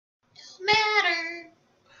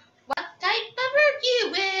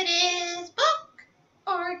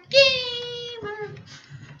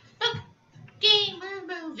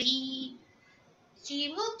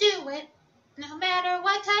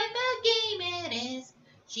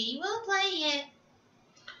she will play it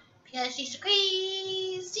because she's a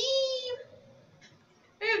crazy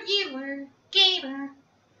reviewer, gamer.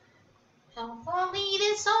 Hopefully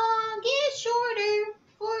this song is shorter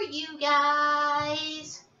for you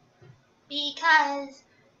guys because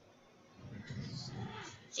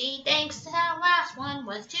she thinks the last one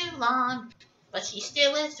was too long, but she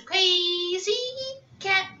still is a crazy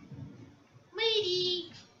cat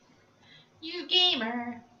lady, you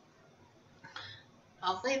gamer.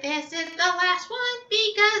 Hopefully this is the last one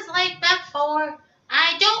because like before,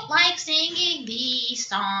 I don't like singing these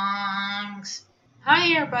songs.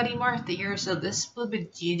 Hi everybody, Martha here. So this will be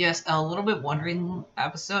just a little bit wondering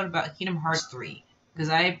episode about Kingdom Hearts 3. Because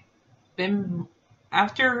I've been,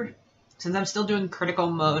 since I'm still doing critical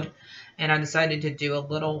mode, and I decided to do a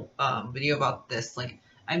little video about this. Like,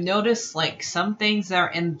 I've noticed like some things that are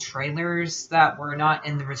in trailers that were not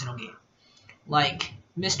in the original game. Like,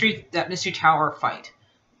 that Mystery Tower fight.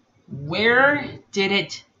 Where did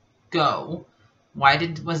it go? Why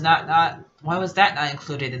was that not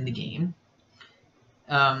included in the game?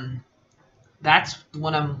 That's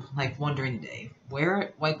what I'm like wondering today.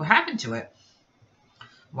 What happened to it?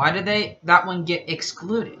 Why did that one get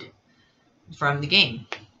excluded from the game?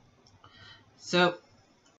 So,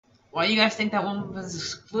 why do you guys think that one was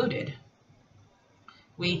excluded?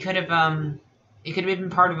 It could have been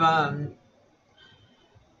part of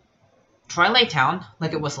Twilight Town,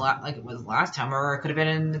 like it was last time, or it could have been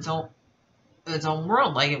in its own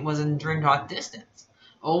world, like it was in Dream Drop Distance.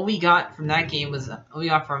 All we got from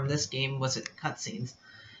this game was cutscenes,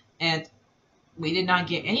 and we did not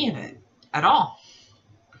get any of it at all.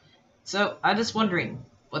 So I'm just wondering,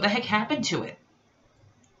 what the heck happened to it?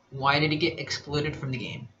 Why did it get excluded from the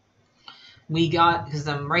game? Because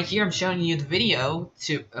right here I'm showing you the video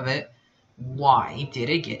of it. Why did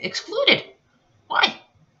it get excluded? Why?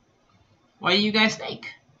 What do you guys think?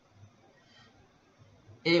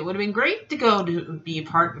 It would have been great to go to be a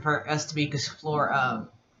part for us to explore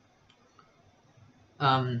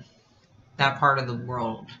that part of the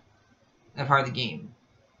world, that part of the game.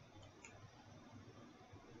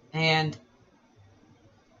 And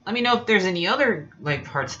let me know if there's any other like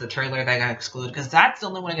parts of the trailer that got excluded, because that's the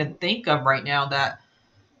only one I can think of right now that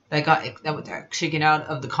was shaken out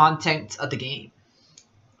of the content of the game.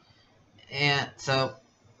 And so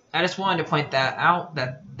I just wanted to point that out,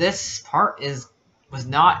 that this part was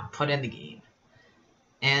not put in the game.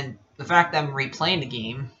 And the fact that I'm replaying the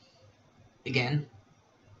game again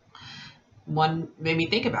made me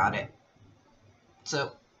think about it.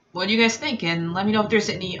 So what do you guys think? And let me know if there's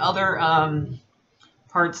any other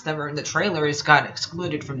parts that were in the trailers got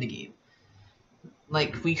excluded from the game.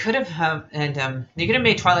 Like, we could have they could have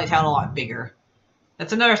made Twilight Town a lot bigger.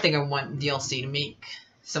 That's another thing I want DLC to make.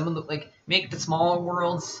 Some of the make the smaller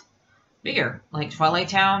worlds bigger, like Twilight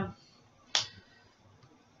Town,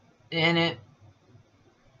 and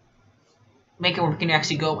make it where we can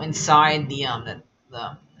actually go inside the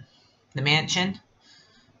mansion.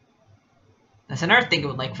 That's another thing I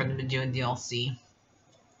would like for them to do in DLC.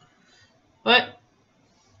 But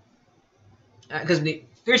because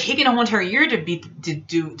they're taking a whole entire year to do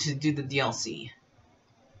the DLC.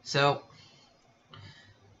 So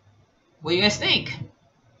what do you guys think?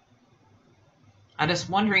 I'm just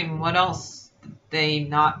wondering what else they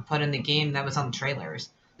not put in the game that was on the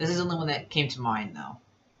trailers. This is the only one that came to mind, though.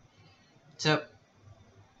 So,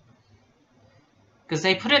 because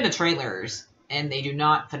they put in the trailers, and they do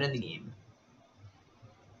not put in the game.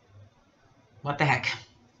 What the heck?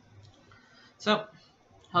 So,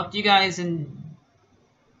 hope you guys enjoyed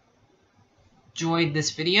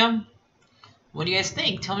this video. What do you guys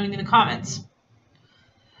think? Tell me in the comments.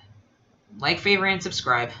 Like, favorite, and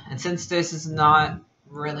subscribe. And since this is not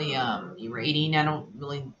really rating, I don't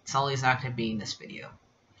really tell he's not going to be in this video.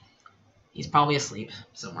 He's probably asleep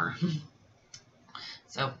somewhere.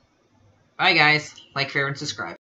 So, bye guys. Like, favorite, and subscribe.